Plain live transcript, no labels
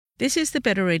This is the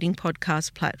Better Reading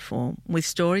Podcast platform with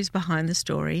stories behind the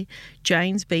story,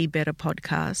 Jane's Be Better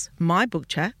podcast, my book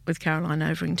chat with Caroline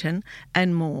Overington,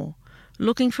 and more.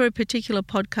 Looking for a particular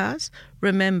podcast?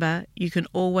 Remember, you can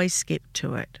always skip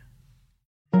to it.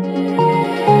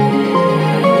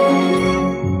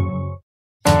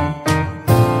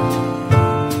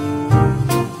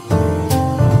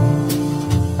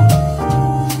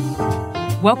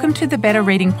 Welcome to the Better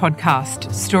Reading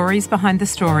Podcast, Stories Behind the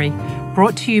Story,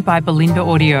 brought to you by Belinda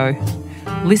Audio.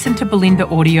 Listen to Belinda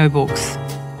audiobooks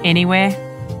anywhere,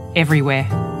 everywhere.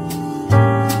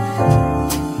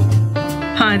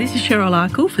 Hi, this is Cheryl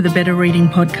Arkle for the Better Reading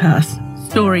Podcast,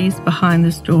 Stories Behind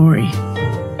the Story.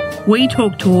 We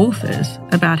talk to authors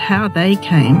about how they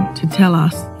came to tell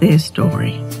us their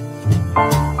story.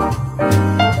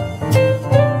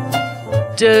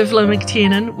 Dervla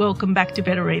McTiernan, welcome back to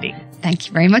Better Reading. Thank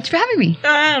you very much for having me.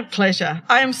 Pleasure.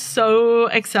 I am so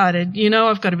excited. You know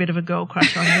I've got a bit of a girl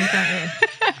crush on you, don't you?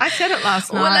 I said it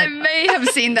last night. Well, I may have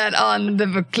seen that on the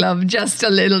book club just a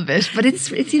little bit, but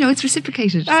it's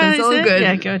reciprocated, so it's all good.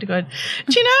 Yeah, good.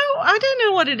 Do you know, I don't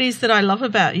know what it is that I love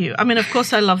about you. I mean, of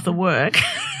course I love the work.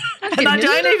 And I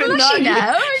don't even know you.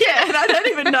 Yeah, and I don't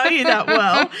even know you that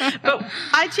well. But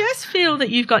I just feel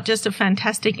that you've got just a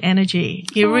fantastic energy.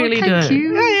 You really do. Thank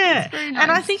you. Yeah. Very nice.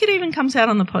 And I think it even comes out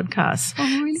on the podcast. Oh,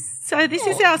 really? So this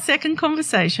is our second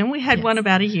conversation. We had one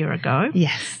about a year ago.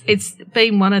 Yes. It's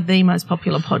been one of the most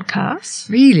popular podcasts.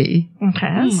 Really?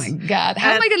 Okay. Oh my God.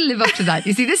 How am I going to live up to that?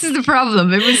 You see, this is the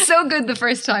problem. It was so good the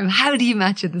first time. How do you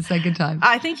match it the second time?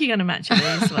 I think you're going to match it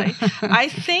easily. I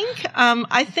think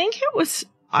it was,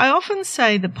 I often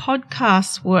say the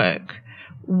podcasts work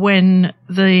when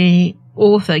the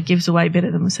author gives away better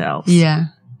themselves. Yeah.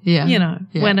 Yeah. You know,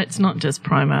 when it's not just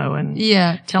promo and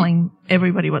telling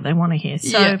everybody what they want to hear.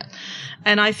 So,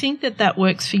 and I think that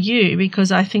works for you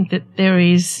because I think that there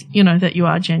is, you know, that you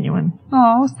are genuine.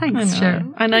 Oh, thanks,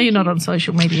 Cheryl. I know you're not on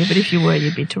social media, but if you were,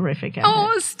 you'd be terrific at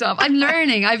it. Stop. I'm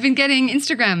learning. I've been getting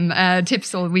Instagram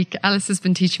tips all week. Alice has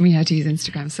been teaching me how to use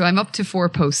Instagram. So I'm up to 4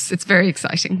 posts. It's very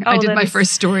exciting. I did my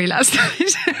first story last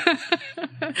night.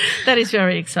 That is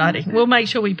very exciting. We'll make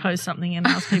sure we post something and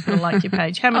ask people to like your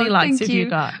page. How many likes have you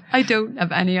got? I don't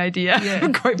have any idea. I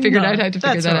haven't quite figured out how to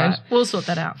figure that out. We'll sort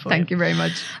that out for you. Thank you very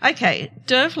much. Okay.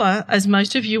 Dervla, as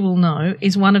most of you will know,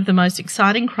 is one of the most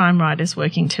exciting crime writers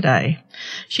working today.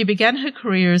 She began her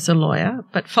career as a lawyer,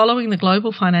 but following the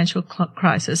global financial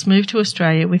crisis, moved to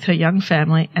Australia with her young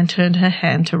family and turned her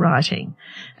hand to writing.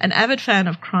 An avid fan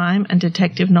of crime and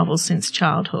detective novels since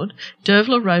childhood,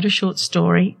 Dervla wrote a short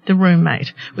story, The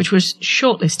Roommate, which was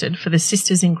shortlisted for the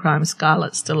Sisters in Crime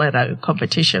Scarlet Stiletto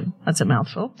competition. That's a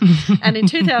mouthful. And in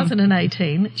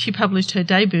 2018, she published her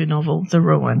debut novel, The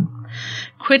Ruin.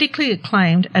 Critically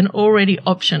acclaimed and already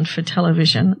optioned for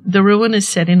television, The Ruin is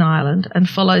set in Ireland and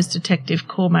follows Detective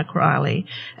Cormac Riley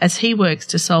as he works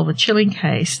to solve a chilling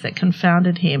case that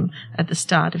confounded him at the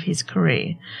start of his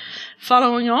career.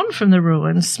 Following on from The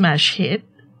Ruin smash hit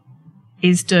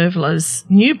is Dervla's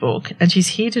new book, and she's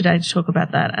here today to talk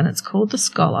about that, and it's called The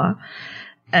Scholar.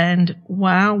 And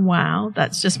wow,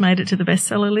 that's just made it to the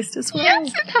bestseller list as well.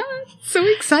 Yes, it has. So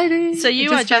exciting. So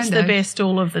you are just the best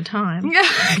all of the time. Yeah,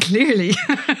 clearly.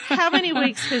 How many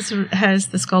weeks has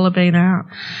The Scholar been out?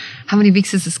 How many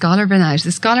weeks has The Scholar been out?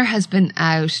 The Scholar has been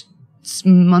out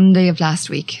Monday of last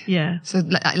week. Yeah. So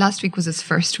last week was its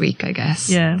first week, I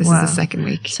guess. Yeah. This is the second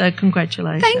week. So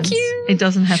congratulations. Thank you. It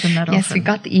doesn't happen that often. Yes, we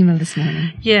got the email this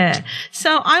morning. Yeah.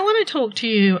 So I want to talk to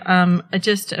you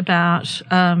just about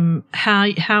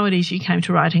how it is you came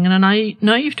to writing. And I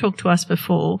know you've talked to us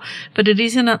before, but it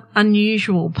is an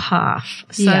unusual path.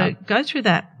 So go through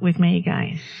that with me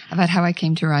again. About how I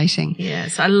came to writing.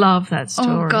 Yes, I love that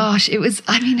story. Oh gosh, it was,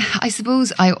 I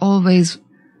suppose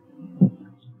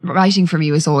writing for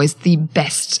me was always the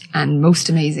best and most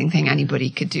amazing thing anybody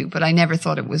could do, but I never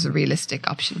thought it was a realistic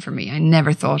option for me. I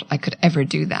never thought I could ever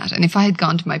do that. And if I had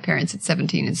gone to my parents at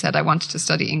 17 and said I wanted to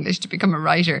study English to become a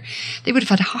writer, they would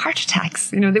have had heart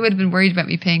attacks. You know, they would have been worried about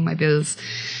me paying my bills.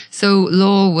 So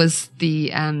law was the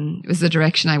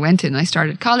direction I went in. I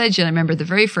started college, and I remember the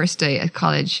very first day at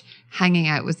college, hanging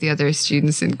out with the other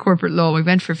students in corporate law. We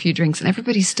went for a few drinks and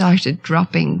everybody started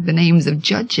dropping the names of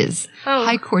judges,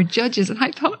 high court judges. And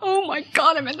I thought, oh my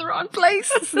God, I'm in the wrong place.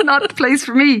 This is not the place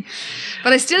for me.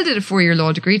 But I still did a 4-year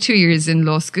law degree, 2 years in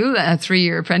law school, a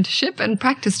 3-year apprenticeship, and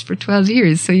practiced for 12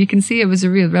 years. So you can see I was a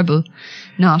real rebel.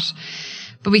 Not.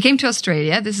 But we came to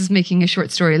Australia. This is making a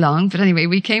short story long. But anyway,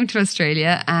 we came to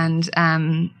Australia, and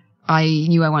I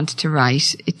knew I wanted to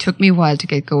write. It took me a while to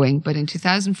get going, but in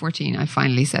 2014, I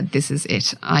finally said, this is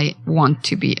it. I want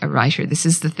to be a writer. This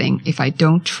is the thing. If I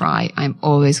don't try, I'm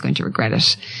always going to regret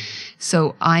it.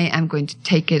 So I am going to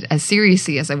take it as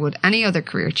seriously as I would any other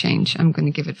career change. I'm going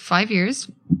to give it 5 years.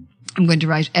 I'm going to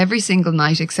write every single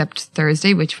night except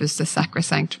Thursday, which was the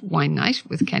sacrosanct wine night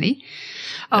with Kenny.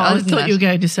 Oh, I thought you were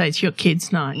going to say it's your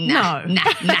kids' night. No.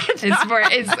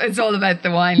 It's all about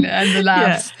the wine and the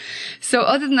laughs. Yeah. So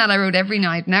other than that, I wrote every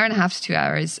night, an hour and a half to 2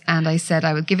 hours. And I said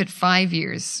I would give it 5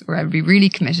 years where I would be really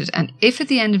committed. And if at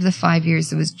the end of the 5 years,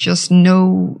 there was just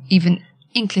no even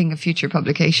inkling of future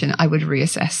publication, I would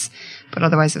reassess. But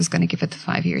otherwise, I was going to give it the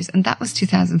 5 years. And that was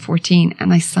 2014.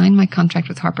 And I signed my contract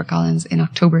with HarperCollins in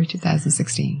October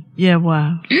 2016. Yeah,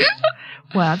 wow.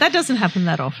 Wow, that doesn't happen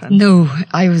that often. No,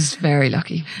 I was very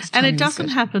lucky. And it doesn't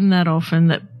happen that often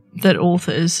that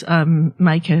authors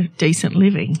make a decent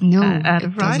living out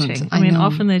of writing. I mean,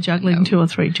 often they're juggling 2 or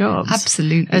 3 jobs.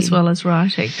 Absolutely. As well as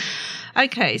writing.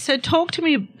 Okay, so talk to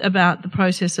me about the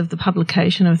process of the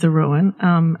publication of The Ruin,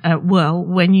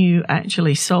 when you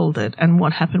actually sold it and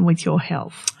what happened with your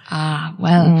health.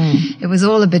 It was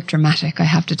all a bit dramatic, I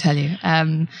have to tell you.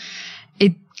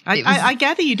 I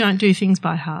gather you don't do things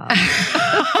by heart.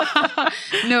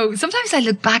 No, sometimes I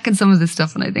look back at some of this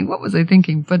stuff and I think, what was I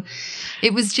thinking? But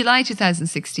it was July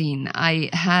 2016. I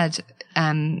had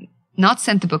not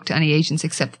sent the book to any agents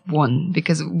except one,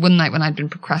 because one night when I'd been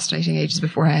procrastinating ages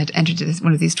before, I had entered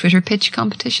one of these Twitter pitch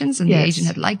competitions and the agent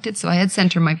had liked it. So I had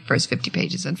sent her my first 50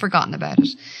 pages and forgotten about it.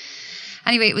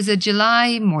 Anyway, it was a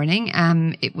July morning.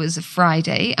 It was a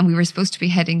Friday and we were supposed to be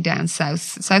heading down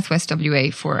southwest WA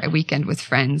for a weekend with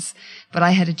friends. But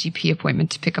I had a GP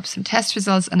appointment to pick up some test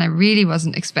results and I really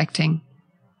wasn't expecting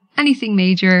anything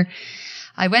major.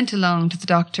 I went along to the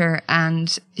doctor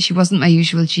and she wasn't my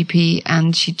usual GP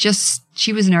and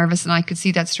she was nervous and I could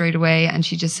see that straight away. And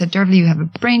she just said, Dervla, you have a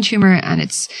brain tumor and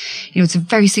it's a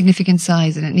very significant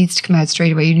size and it needs to come out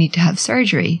straight away. You need to have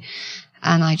surgery.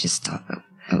 And I just thought,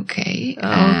 okay.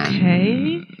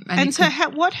 And so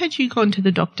what had you gone to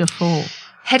the doctor for?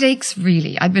 Headaches,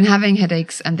 really. I'd been having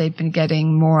headaches and they'd been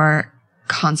getting more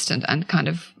constant and kind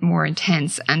of more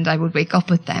intense and I would wake up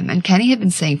with them. And Kenny had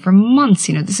been saying for months,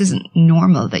 this isn't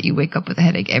normal that you wake up with a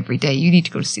headache every day. You need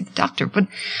to go to see the doctor. But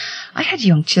I had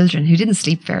young children who didn't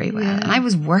sleep very well and I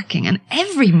was working and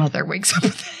every mother wakes up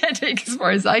with a headache as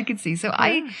far as I could see. So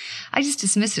I just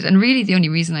dismissed it. And really the only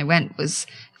reason I went was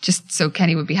just so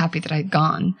Kenny would be happy that I'd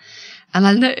gone.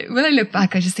 And when I look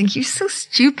back, I just think you're so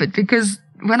stupid because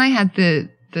when I had the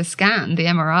scan, the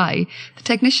MRI, the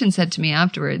technician said to me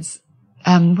afterwards,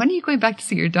 when are you going back to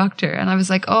see your doctor? And I was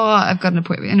like, I've got an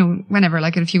appointment, whenever,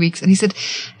 like in a few weeks. And he said,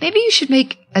 maybe you should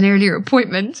make an earlier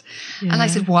appointment. Yeah. And I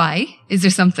said, why? Is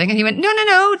there something? And he went,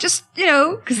 no, just,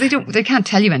 because they can't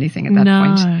tell you anything at that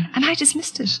point. And I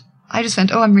dismissed it. I just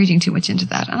went, I'm reading too much into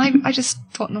that. And I just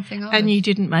thought nothing of it. And you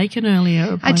didn't make an earlier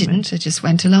appointment? I didn't. I just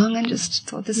went along and just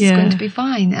thought this is going to be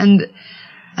fine. And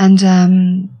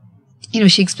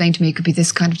she explained to me it could be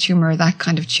this kind of tumor or that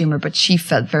kind of tumor, but she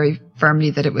felt very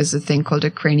firmly that it was a thing called a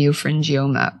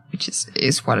craniopharyngioma, which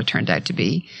is what it turned out to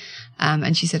be.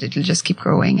 And she said it'll just keep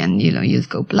growing and, you'll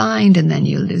go blind and then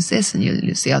you'll lose this and you'll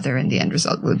lose the other and the end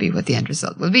result will be what the end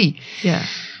result will be. Yeah.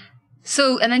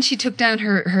 So, and then she took down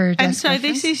her desk And so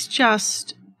reference. this is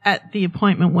just at the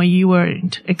appointment where you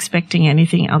weren't expecting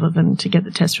anything other than to get the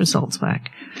test results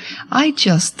back. I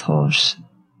just thought...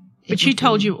 But she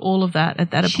told you all of that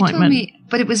at that appointment. She told me,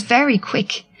 but it was very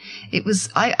quick. It was,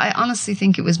 I honestly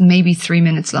think it was maybe 3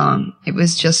 minutes long. It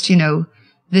was just,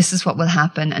 this is what will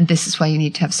happen and this is why you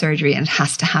need to have surgery and it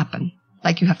has to happen.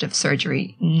 Like you have to have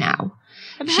surgery now.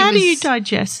 And how do you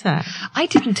digest that? I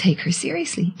didn't take her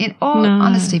seriously, in all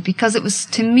honesty, because it was,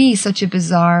 to me, such a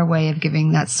bizarre way of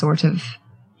giving that sort of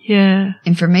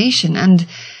information.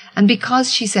 And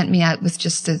because she sent me out with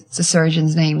just the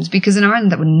surgeons' names, because in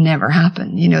Ireland that would never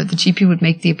happen. The GP would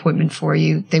make the appointment for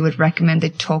you. They would recommend,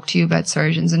 they'd talk to you about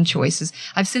surgeons and choices.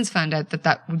 I've since found out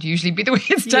that would usually be the way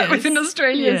it's dealt with in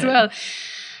Australia as well.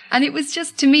 And it was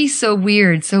just, to me, so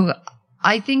weird. So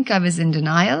I think I was in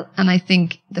denial. And I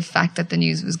think the fact that the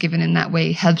news was given in that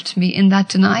way helped me in that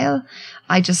denial.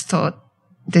 I just thought,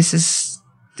 this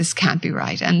can't be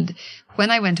right. And when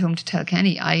I went home to tell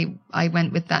Kenny, I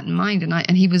went with that in mind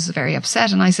and he was very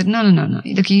upset. And I said, no.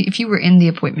 Look, if you were in the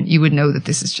appointment, you would know that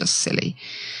this is just silly.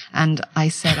 And I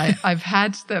said, I've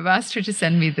asked her to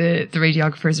send me the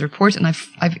radiographer's report and I've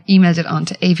emailed it on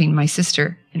to Aoibhinn, my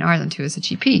sister in Ireland, who is a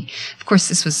GP. Of course,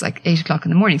 this was like 8:00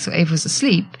 in the morning. So Ava was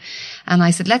asleep. And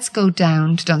I said, let's go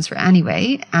down to Dunsfer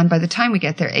anyway. And by the time we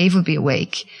get there, Ava will be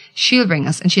awake. She'll ring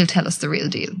us and she'll tell us the real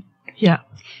deal. Yeah.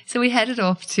 So we headed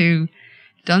off to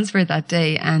Dunsford that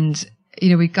day, and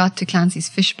we got to Clancy's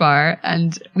Fish Bar,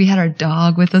 and we had our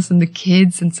dog with us and the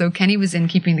kids. And so Kenny was in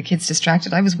keeping the kids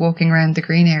distracted. I was walking around the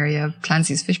green area of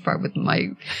Clancy's Fish Bar with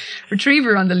my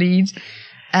retriever on the lead.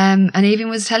 And Avian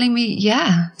was telling me,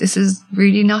 yeah, this is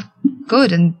really not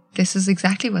good. And this is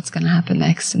exactly what's going to happen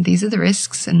next. And these are the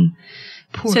risks. And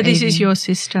poor So this Avian, is your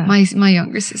sister? My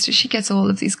younger sister. She gets all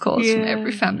of these calls from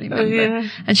every family member.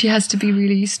 And she has to be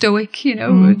really stoic,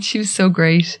 and she was so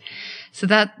great. So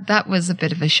that was a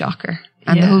bit of a shocker.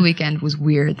 And the whole weekend was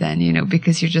weird then,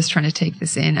 because you're just trying to take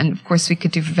this in. And of course we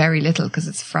could do very little because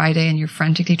it's Friday and you're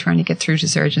frantically trying to get through to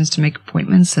surgeons to make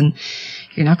appointments, and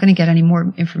you're not going to get any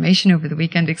more information over the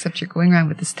weekend except you're going around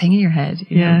with this thing in your head.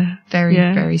 Very,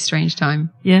 very strange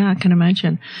time. Yeah, I can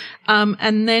imagine.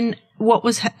 And then what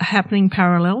was happening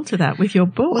parallel to that with your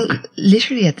book? Well,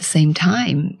 literally at the same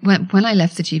time, when I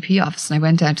left the GP office and I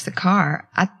went down to the car,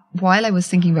 while I was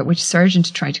thinking about which surgeon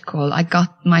to try to call, I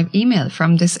got my email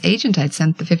from this agent I'd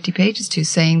sent the 50 pages to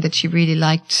saying that she really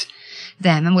liked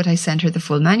them and would I send her the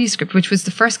full manuscript, which was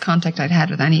the first contact I'd had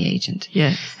with any agent.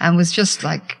 Yeah. And was just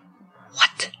like,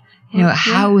 what?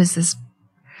 How is this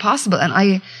possible? And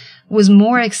I was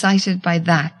more excited by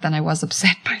that than I was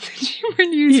upset by the tumor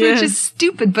news, which is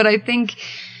stupid, but I think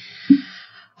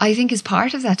is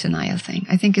part of that denial thing.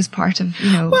 I think is part of,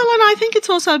 Well, and I think it's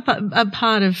also a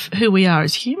part of who we are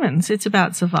as humans. It's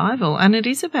about survival. And it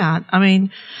is about,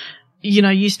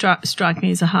 you strike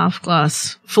me as a half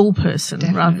glass full person.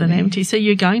 Definitely. Rather than empty. So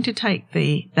you're going to take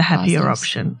the happier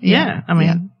option. Yeah.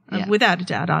 Without a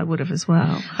doubt, I would have as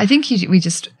well. I think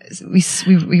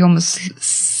we almost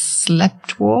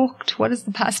sleepwalked. What is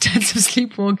the past tense of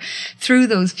sleepwalk? Through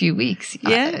those few weeks.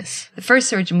 Yes. The first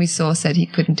surgeon we saw said he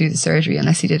couldn't do the surgery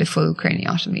unless he did a full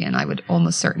craniotomy, and I would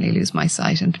almost certainly lose my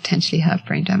sight and potentially have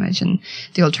brain damage. And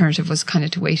the alternative was kind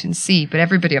of to wait and see. But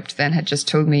everybody up to then had just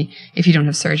told me, if you don't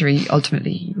have surgery,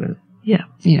 ultimately you will. Yeah.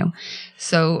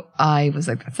 So I was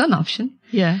like, that's not an option.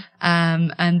 Yeah.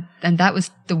 And that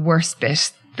was the worst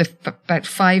bit. About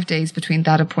 5 days between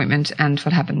that appointment and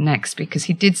what happened next, because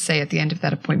he did say at the end of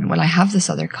that appointment, well, I have this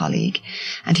other colleague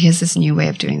and he has this new way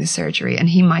of doing the surgery and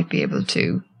he may be able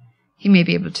to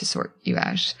sort you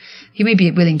out. He may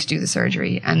be willing to do the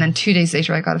surgery. And then 2 days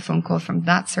later, I got a phone call from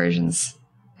that surgeon's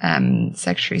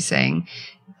secretary saying,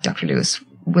 Dr. Lewis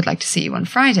would like to see you on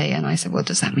Friday. And I said, well,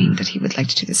 does that mean that he would like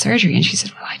to do the surgery? And she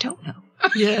said, well, I don't know.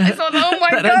 Yeah. I thought, oh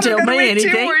my God, don't tell I'm going to me wait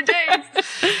anything. 2 more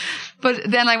days.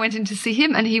 But then I went in to see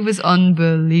him and he was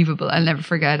unbelievable. I'll never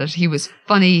forget it. He was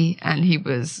funny and he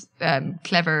was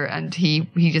clever, and he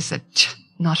just said,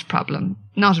 not a problem.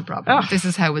 Not a problem. Oh, this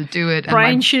is how we'll do it.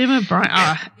 Brain tumour,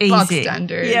 easy. Bog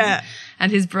standard. Yeah.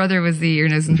 And his brother was the ear,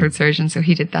 nose and throat surgeon, so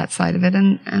he did that side of it,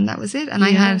 and that was it. And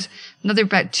I had another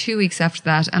about 2 weeks after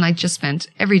that, and I just spent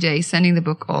every day sending the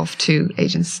book off to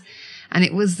agents. And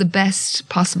it was the best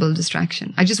possible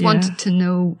distraction. I just wanted to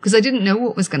know, because I didn't know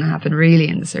what was going to happen really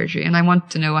in the surgery. And I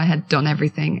wanted to know I had done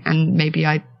everything. And maybe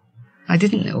I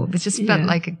didn't know. It just felt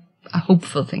like a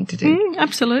hopeful thing to do.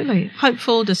 Absolutely.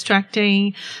 Hopeful,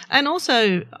 distracting. And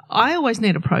also, I always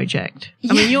need a project.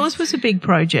 Yes. I mean, yours was a big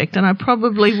project and I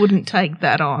probably wouldn't take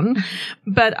that on.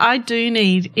 But I do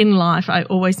need, in life, I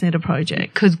always need a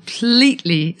project.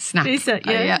 Completely snap. Is it?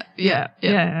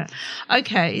 Yeah.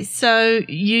 Okay. So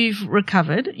you've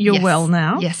recovered. You're well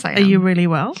now. Yes, I am. Are you really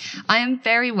well? I am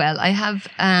very well. I have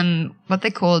what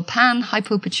they call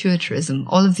panhypopituitarism.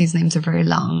 All of these names are very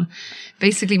long.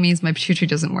 Basically means my pituitary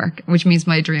doesn't work, which means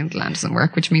my adrenal gland doesn't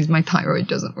work, which means my thyroid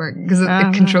doesn't work, because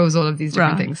it controls all of these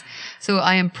different things. So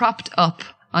I am propped up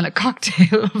on a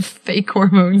cocktail of fake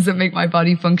hormones that make my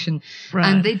body function. Right.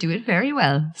 And they do it very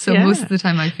well. So most of the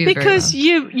time I feel because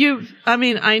very well. I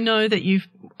mean, I know that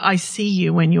I see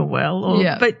you when you're well,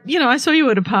 but I saw you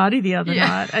at a party the other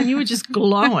night and you were just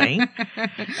glowing.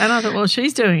 And I thought, well,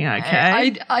 she's doing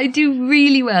okay. I do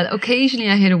really well.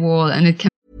 Occasionally I hit a wall and it can.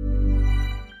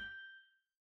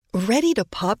 Ready to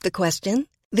pop the question?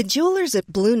 The jewelers at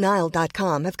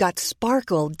BlueNile.com have got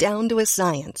sparkle down to a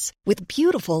science with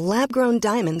beautiful lab-grown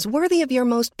diamonds worthy of your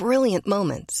most brilliant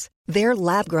moments. Their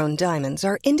lab-grown diamonds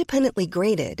are independently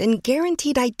graded and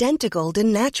guaranteed identical to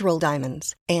natural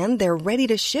diamonds, and they're ready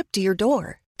to ship to your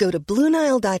door. Go to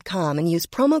BlueNile.com and use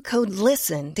promo code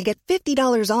LISTEN to get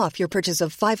 $50 off your purchase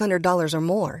of $500 or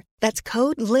more. That's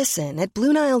code LISTEN at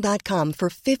BlueNile.com for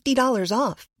 $50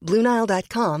 off.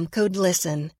 BlueNile.com, code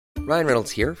LISTEN. Ryan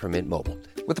Reynolds here from Mint Mobile.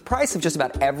 With the price of just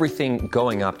about everything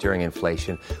going up during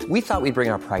inflation, we thought we'd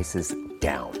bring our prices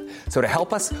down. So to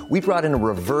help us, we brought in a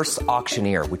reverse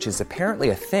auctioneer, which is apparently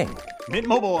a thing. Mint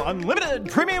Mobile Unlimited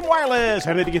Premium Wireless.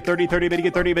 How to get 30, 30, bit to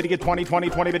get 30, bit to get 20,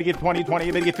 20, 20, bit to get 20,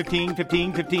 20, bit to get 15,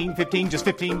 15, 15, 15, just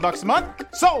 $15 a month?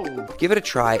 Sold! Give it a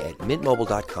try at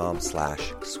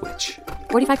mintmobile.com/switch.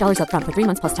 $45 up front for 3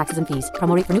 months plus taxes and fees.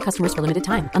 Promo rate for new customers for limited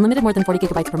time. Unlimited more than 40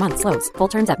 gigabytes per month. Slows full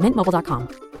terms at mintmobile.com.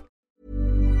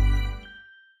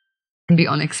 Can be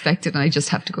unexpected and I just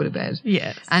have to go to bed.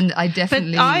 Yes. And I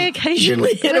definitely... But I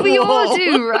occasionally hit a we wall. all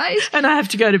do, right? And I have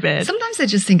to go to bed. Sometimes I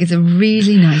just think it's a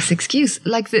really nice excuse.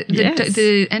 Like the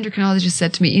endocrinologist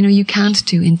said to me, you know, you can't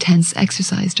do intense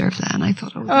exercise, Dervla. And I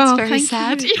thought, that's very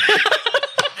sad.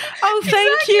 Oh,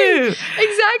 thank you.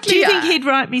 Exactly. Do you think he'd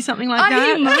write me something like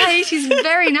that? He might. He's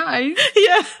very nice.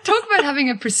 Yeah. Talk about having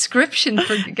a prescription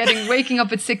for waking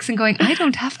up at 6 and going, I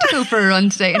don't have to go for a run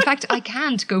today. In fact, I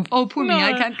can't go. Oh, poor me.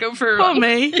 I can't go for a run. Poor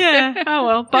me. Yeah. Oh,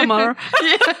 well, bummer.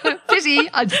 Yeah. Pity.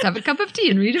 I'll just have a cup of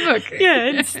tea and read a book. Yeah,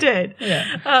 instead.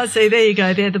 Yeah. Oh, see, there you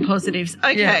go. They're the positives.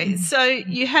 Okay. Yeah. So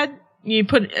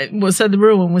so The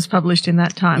Ruin was published in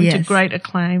that time to Yes. great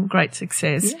acclaim, great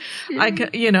success.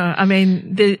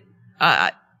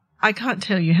 I can't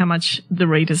tell you how much the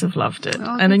readers have loved it.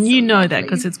 Oh, and that's you so know that lovely.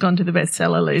 because it's gone to the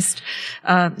bestseller list.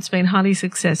 It's been highly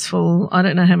successful. I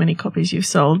don't know how many copies you've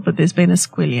sold, but there's been a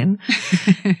squillion.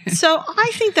 So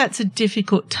I think that's a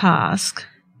difficult task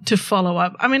to follow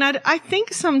up. I mean, I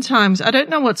think sometimes, I don't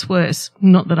know what's worse,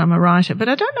 not that I'm a writer, but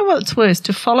I don't know what's worse,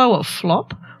 to follow a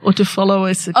flop or to follow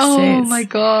a success. Oh my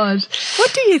God.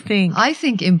 What do you think? I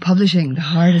think in publishing, the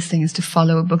hardest thing is to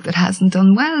follow a book that hasn't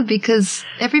done well because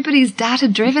everybody's data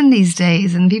driven these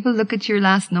days and people look at your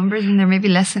last numbers and they're maybe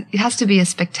less. It has to be a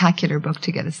spectacular book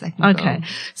to get a second Okay. go.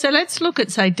 So let's look at,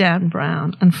 say, Dan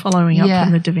Brown and following up Yeah.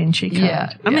 from the Da Vinci Code.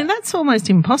 Yeah, I mean, that's almost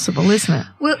impossible, isn't it?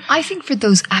 Well, I think for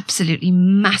those absolutely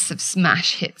massive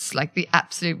smash hits, like the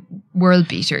absolute world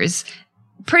beaters,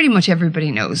 pretty much everybody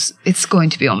knows it's going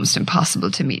to be almost impossible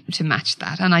to match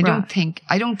that. And I think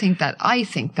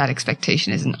that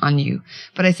expectation isn't on you,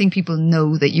 but I think people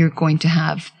know that you're going to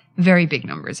have very big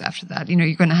numbers after that. You know,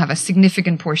 you're going to have a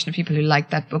significant portion of people who like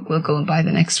that book will go and buy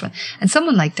the next one. And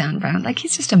someone like Dan Brown, like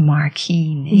he's just a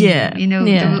marquee name. Yeah. You know,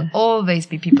 Yeah. there will always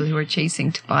be people who are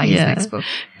chasing to buy his next book.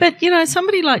 But, you know,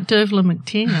 somebody like Dervla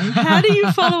McTiernan, how do you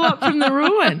follow up from The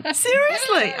Ruin?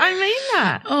 Seriously, I mean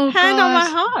that. Oh, Hand on my God.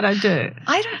 heart, I do.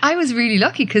 I was really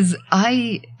lucky because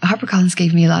HarperCollins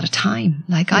gave me a lot of time.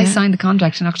 Like I signed the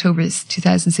contract in October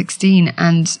 2016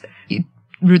 and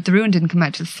The Ruin didn't come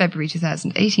out till February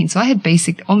 2018. So I had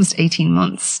almost 18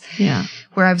 months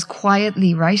where I was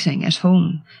quietly writing at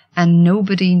home and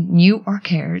nobody knew or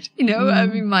cared. You know, I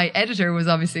mean, my editor was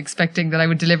obviously expecting that I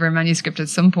would deliver a manuscript at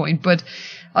some point. But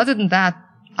other than that,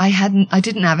 I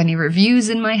didn't have any reviews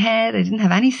in my head. I didn't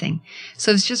have anything.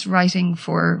 So I was just writing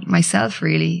for myself,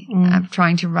 really,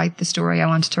 trying to write the story I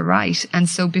wanted to write. And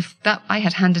so I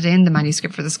had handed in the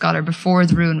manuscript for The Scholar before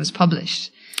The Ruin was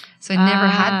published. So I never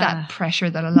had that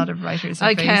pressure that a lot of writers are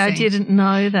facing. Okay, I didn't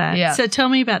know that. Yeah. So tell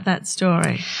me about that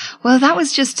story. Well, it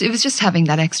was just having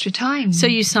that extra time. So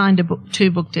you signed a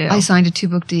 2-book deal. I signed a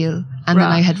 2-book deal and then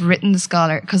I had written The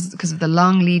Scholar because of the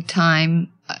long lead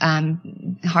time.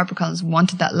 HarperCollins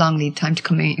wanted that long lead time to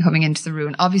coming into The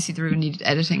Ruin. Obviously, The Ruin needed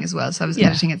editing as well. So I was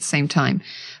editing at the same time,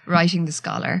 writing The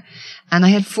Scholar. And I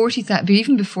had 40,000, but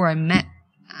even before I met,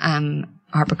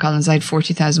 HarperCollins, I had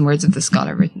 40,000 words of The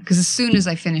Scholar written. Because as soon as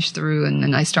I finished The Ruin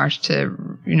and I started to,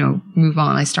 move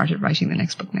on, I started writing the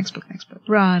next book.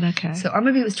 Right, okay. So, or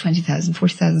maybe it was 20,000.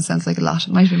 40,000 sounds like a lot.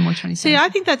 It might have been more 20,000. See, I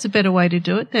think that's a better way to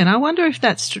do it then. I wonder if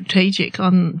that's strategic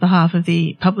on behalf of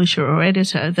the publisher or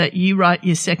editor that you write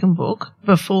your second book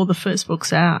before the first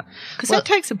book's out. Because that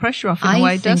takes the pressure off in a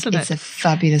way, doesn't it? I think it's a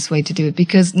fabulous way to do it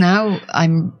because now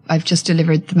I've just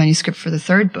delivered the manuscript for the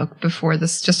third book before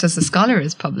this, just as The Scholar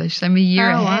is published. I'm a year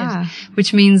ahead, wow.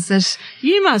 which means that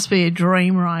you must be a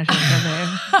dream writer for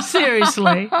them.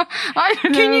 Seriously. I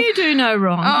don't know. Can you do no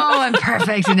wrong? Oh, I'm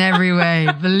perfect in every way.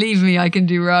 Believe me, I can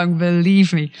do wrong.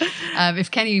 Believe me. If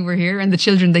Kenny were here and the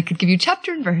children, they could give you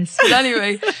chapter and verse. But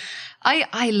anyway,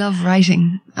 I love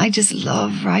writing. I just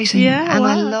love writing. Yeah, and wow.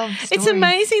 I love stories. It's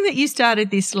amazing that you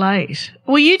started this late.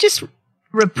 Were you just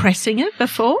repressing it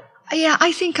before? Yeah,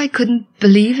 I think I couldn't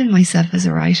believe in myself as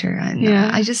a writer. And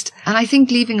I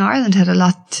think leaving Ireland had a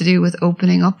lot to do with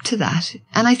opening up to that.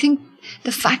 And I think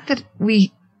the fact that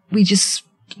we just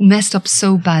messed up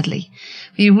so badly.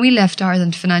 When we left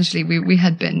Ireland financially, we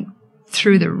had been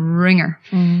through the ringer.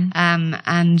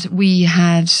 And we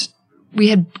had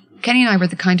Kenny and I were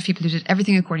the kind of people who did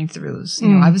everything according to the rules. You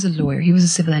know, I was a lawyer. He was a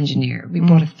civil engineer. We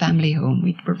bought a family home.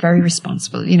 We were very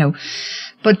responsible,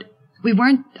 but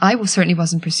certainly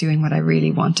wasn't pursuing what I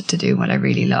really wanted to do, what I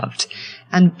really loved.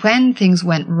 And when things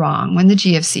went wrong, when the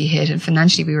GFC hit and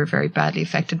financially we were very badly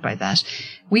affected by that,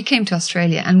 we came to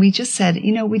Australia and we just said,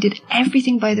 we did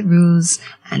everything by the rules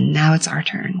and now it's our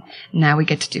turn. Now we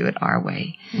get to do it our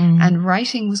way. And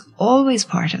writing was always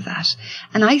part of that.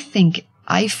 And I think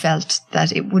I felt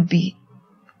that it would be,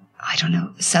 I don't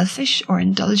know, selfish or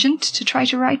indulgent to try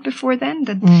to write before then,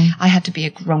 that I had to be a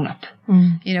grown-up.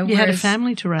 You had a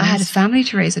family to raise. I had a family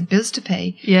to raise, I had bills to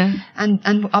pay. Yeah.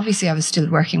 And obviously I was still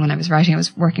working when I was writing. I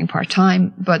was working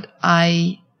part-time, but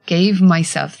I gave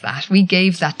myself that. We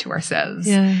gave that to ourselves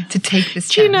to take this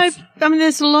chance.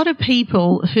 There's a lot of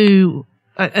people who,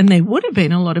 and there would have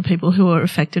been a lot of people who were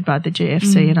affected by the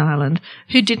GFC in Ireland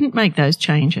who didn't make those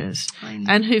changes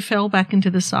and who fell back into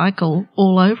the cycle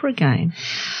all over again.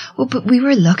 Well, but we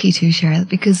were lucky too, Cheryl,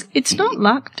 because it's not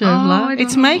luck, Dervla.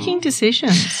 It's making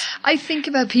decisions. I think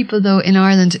about people, though, in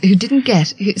Ireland who didn't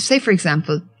say, for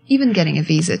example, even getting a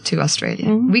visa to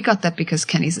Australia. We got that because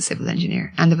Kenny's a civil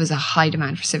engineer and there was a high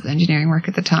demand for civil engineering work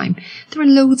at the time. There were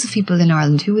loads of people in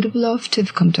Ireland who would have loved to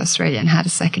have come to Australia and had a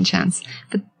second chance,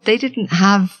 but they didn't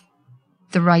have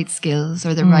the right skills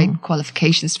or the right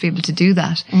qualifications to be able to do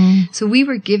that. So we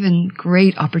were given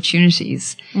great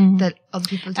opportunities that other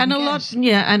people didn't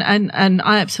get. And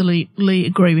I absolutely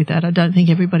agree with that. I don't think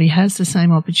everybody has the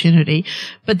same opportunity,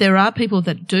 but there are people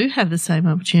that do have the same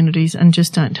opportunities and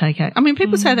just don't take it. I mean,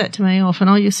 people say that to me often.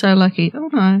 Oh, you're so lucky. Oh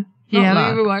no.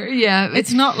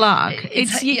 It's not luck.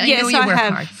 I work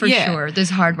hard, for sure. There's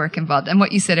hard work involved. And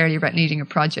what you said earlier about needing a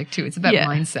project too, it's about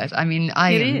mindset. I mean,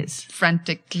 I am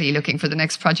frantically looking for the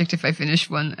next project if I finish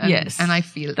one. And, and I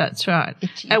feel that's right.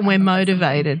 And we're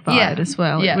motivated by it as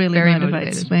well. It really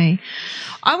motivates me.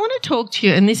 I want to talk to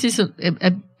you, and this is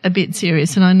a bit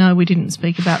serious, and I know we didn't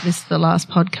speak about this the last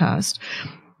podcast,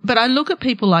 but I look at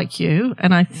people like you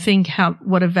and I think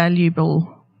what a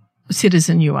valuable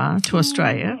citizen you are to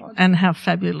Australia and how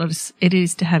fabulous it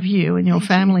is to have you and your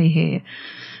family here.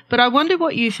 But I wonder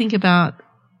what you think about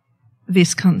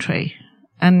this country.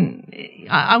 And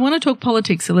I want to talk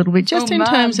politics a little bit, just in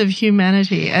terms of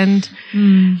humanity and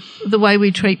the way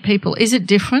we treat people. Is it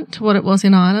different to what it was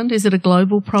in Ireland? Is it a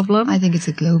global problem? I think it's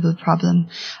a global problem.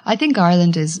 I think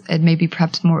Ireland is maybe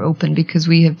perhaps more open because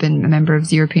we have been a member of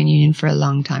the European Union for a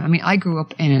long time. I mean, I grew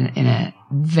up in a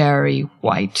very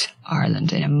white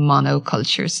Ireland, in a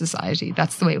monoculture society.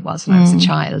 That's the way it was when I was a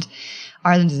child.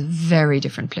 Ireland is a very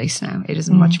different place now. It is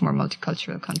a much more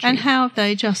multicultural country. And how have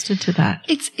they adjusted to that?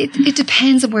 It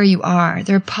depends on where you are.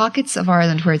 There are pockets of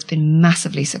Ireland where it's been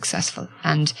massively successful.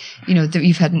 And,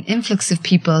 you've had an influx of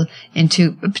people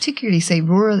into particularly, say,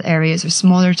 rural areas or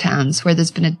smaller towns where there's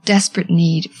been a desperate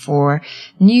need for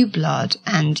new blood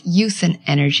and youth and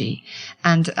energy.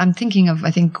 And I'm thinking of, I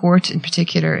think, Gort in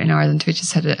particular in Ireland, which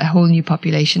has had a whole new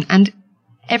population. And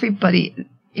everybody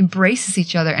embraces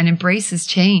each other and embraces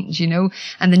change,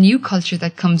 and the new culture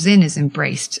that comes in is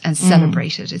embraced and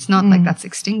celebrated. It's not like that's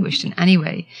extinguished in any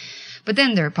way. But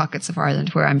then there are pockets of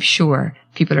Ireland where I'm sure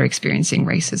people are experiencing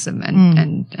racism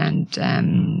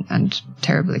and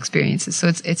terrible experiences. So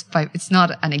it's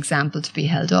not an example to be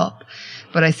held up,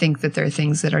 but I think that there are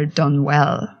things that are done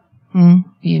well.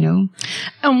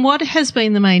 And what has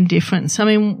been the main difference? I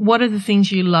mean, what are the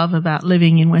things you love about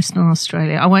living in Western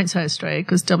Australia? I won't say Australia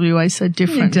because WA is so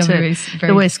different.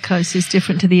 The West Coast is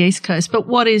different to the East Coast. But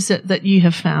what is it that you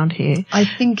have found here? I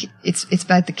think it's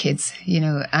about the kids,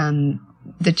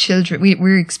 the children.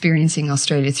 We're experiencing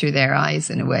Australia through their eyes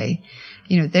in a way.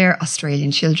 They're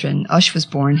Australian children. Ush was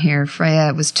born here.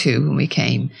 Freya was 2 when we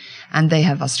came. And they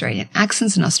have Australian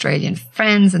accents and Australian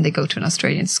friends, and they go to an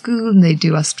Australian school and they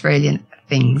do Australian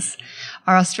things.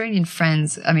 Our Australian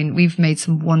friends, I mean, we've made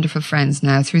some wonderful friends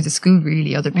now through the school,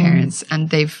 really, other parents, and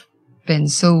they've been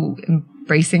so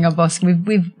embracing of us.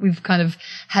 We've kind of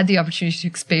had the opportunity to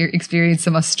experience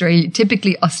some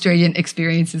typically Australian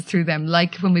experiences through them.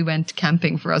 Like when we went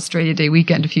camping for Australia Day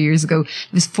weekend a few years ago,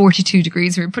 it was 42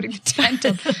 degrees. We were putting the tent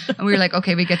up and we were like,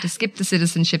 okay, we get to skip the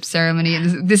citizenship ceremony.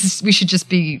 And we should just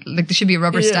be like, there should be a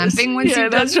rubber stamping once you've done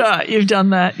that's right. You've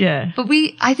done that. Yeah. But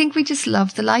I think we just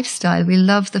love the lifestyle. We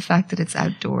love the fact that it's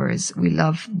outdoors. We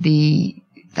love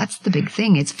that's the big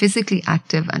thing. It's physically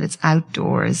active and it's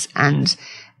outdoors and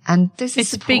there's a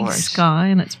support. Big sky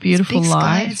and it's beautiful light.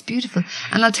 Sky, it's beautiful.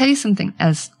 And I'll tell you something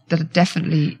else that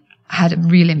definitely had a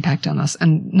real impact on us.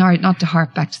 And not to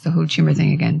harp back to the whole tumour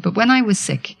thing again, but when I was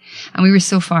sick and we were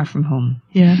so far from home,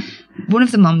 one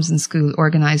of the mums in school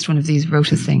organised one of these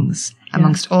rota things.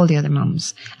 amongst all the other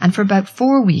mums. And for about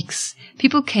 4 weeks,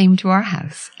 people came to our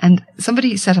house, and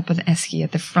somebody set up an esky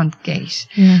at the front gate.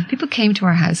 Yeah. People came to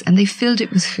our house and they filled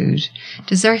it with food,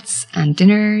 desserts and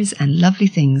dinners and lovely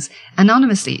things,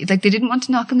 anonymously. Like, they didn't want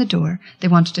to knock on the door. They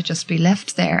wanted to just be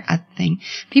left there at the thing.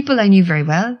 People I knew very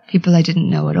well, people I didn't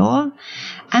know at all.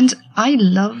 And I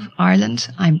love Ireland.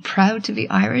 I'm proud to be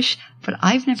Irish, but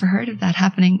I've never heard of that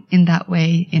happening in that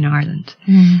way in Ireland.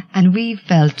 And we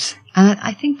felt, and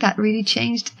I think that really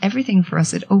changed everything for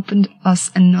us. It opened us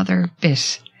another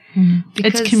bit.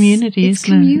 It's community, it's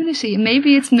isn't community.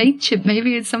 Maybe it's mateship.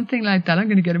 Maybe it's something like that. I'm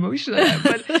going to get emotional now,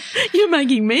 but You're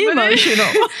making me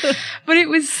emotional. but it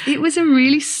was a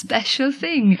really special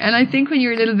thing. And I think when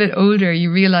you're a little bit older, you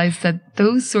realize that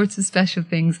those sorts of special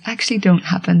things actually don't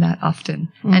happen that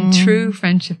often. And true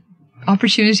friendship,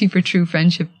 opportunity for true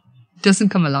friendship doesn't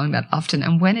come along that often.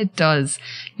 And when it does,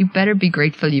 you better be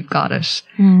grateful you've got it.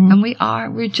 And we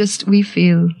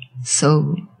feel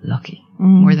so lucky.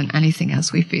 More than anything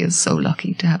else, we feel so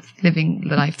lucky to have living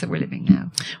the life that we're living now.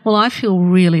 Well, I feel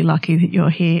really lucky that you're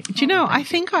here. Do you know, I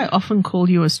think I often call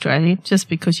you Australian just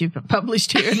because you've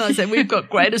published here, and I said we've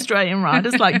got great Australian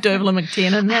writers like Dervla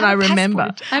McTiernan, and then I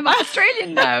remember. I'm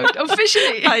Australian now,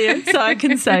 officially. I am, so I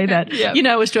can say that. Yeah. You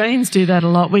know, Australians do that a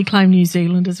lot. We claim New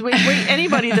Zealanders.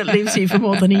 Anybody that lives here for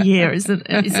more than a year is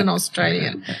an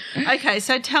Australian. Okay,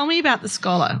 so tell me about The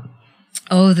Scholar.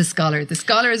 Oh, The Scholar. The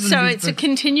Scholar is one So of these it's a books.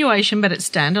 Continuation, but it's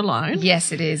standalone.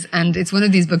 Yes, it is. And it's one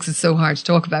of these books that's so hard to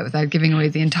talk about without giving away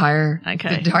the entire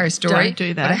story. Don't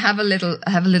do that. But I have a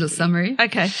little summary.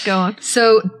 Okay, go on.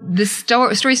 So the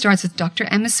story starts with Dr.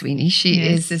 Emma Sweeney. She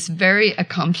is this very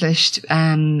accomplished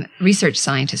research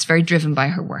scientist, very driven by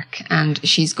her work. And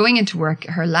she's going into work.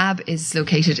 Her lab is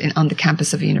located on the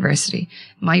campus of a university,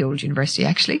 my old university,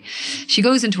 actually. She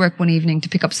goes into work one evening to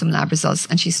pick up some lab results,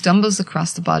 and she stumbles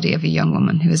across the body of a young woman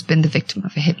who has been the victim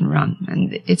of a hit and run.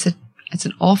 And it's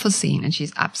an awful scene, and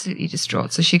she's absolutely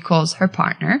distraught. So she calls her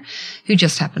partner, who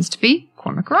just happens to be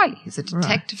Cormac Riley, who's a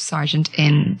detective sergeant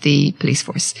in the police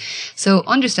force. So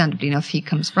understandably enough, he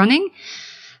comes running,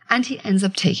 and he ends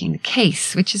up taking the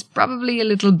case, which is probably a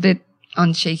little bit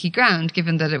on shaky ground,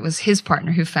 given that it was his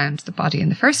partner who found the body in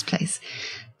the first place.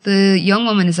 The young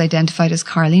woman is identified as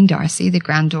Caroline Darcy, the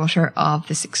granddaughter of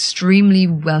this extremely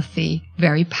wealthy,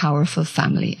 very powerful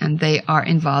family, and they are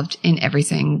involved in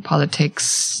everything,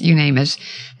 politics, you name it.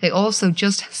 They also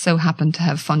just so happen to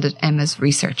have funded Emma's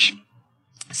research.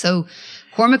 So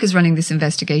Cormac is running this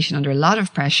investigation under a lot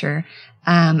of pressure,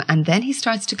 and then he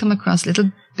starts to come across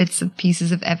little bits and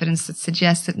pieces of evidence that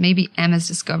suggest that maybe Emma's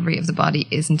discovery of the body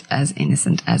isn't as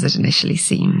innocent as it initially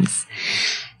seems.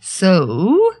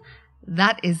 So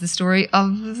that is the story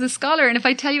of The Scholar. And if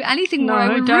I tell you anything more, I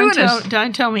will ruin it.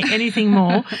 Don't tell me anything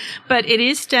more. But it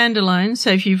is standalone, so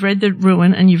if you've read The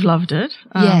Ruin and you've loved it,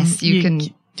 yes, you can.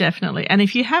 Definitely. And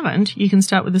if you haven't, you can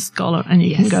start with The Scholar and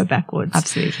you can go backwards.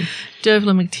 Absolutely.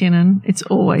 Dervla McTiernan, it's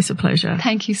always a pleasure.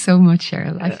 Thank you so much,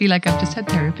 Cheryl. I feel like I've just had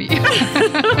therapy. That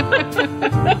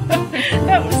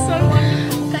was so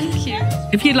wonderful. Thank you.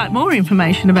 If you'd like more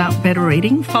information about Better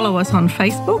Reading, follow us on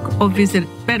Facebook or visit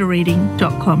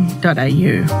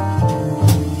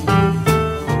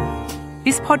betterreading.com.au.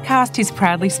 This podcast is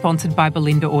proudly sponsored by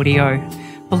Belinda Audio.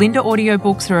 Belinda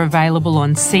audiobooks are available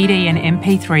on CD and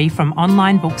MP3 from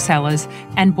online booksellers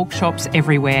and bookshops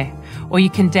everywhere, or you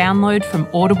can download from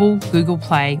Audible, Google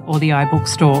Play or the iBook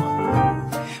Store.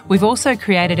 We've also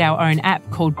created our own app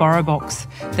called BorrowBox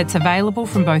that's available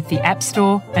from both the App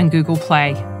Store and Google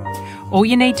Play. All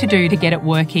you need to do to get it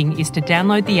working is to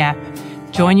download the app,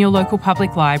 join your local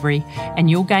public library, and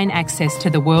you'll gain access to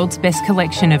the world's best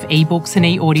collection of ebooks and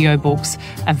e-audiobooks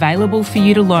available for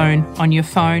you to loan on your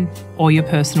phone or your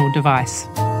personal device.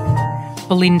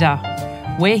 Belinda,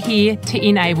 we're here to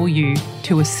enable you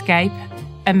to escape,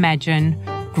 imagine,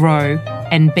 grow,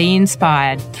 and be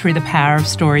inspired through the power of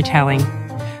storytelling.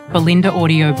 Belinda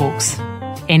Audiobooks.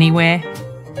 Anywhere,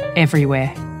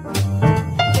 everywhere.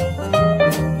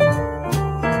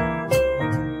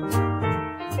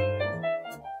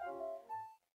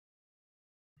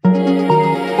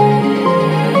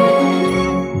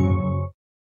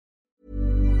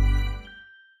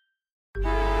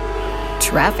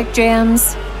 Traffic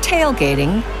jams,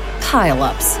 tailgating,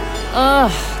 pile-ups.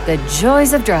 Ugh, the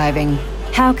joys of driving.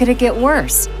 How could it get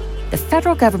worse? The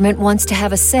federal government wants to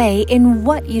have a say in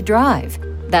what you drive.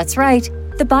 That's right.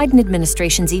 The Biden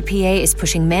administration's EPA is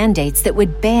pushing mandates that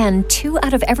would ban 2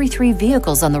 out of every 3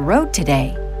 vehicles on the road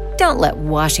today. Don't let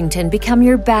Washington become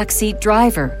your backseat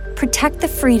driver. Protect the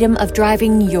freedom of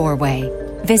driving your way.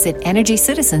 Visit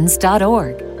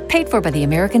EnergyCitizens.org. Paid for by the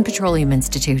American Petroleum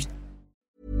Institute.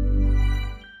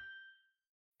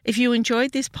 If you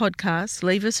enjoyed this podcast,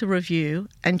 leave us a review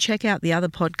and check out the other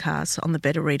podcasts on the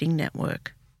Better Reading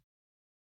Network.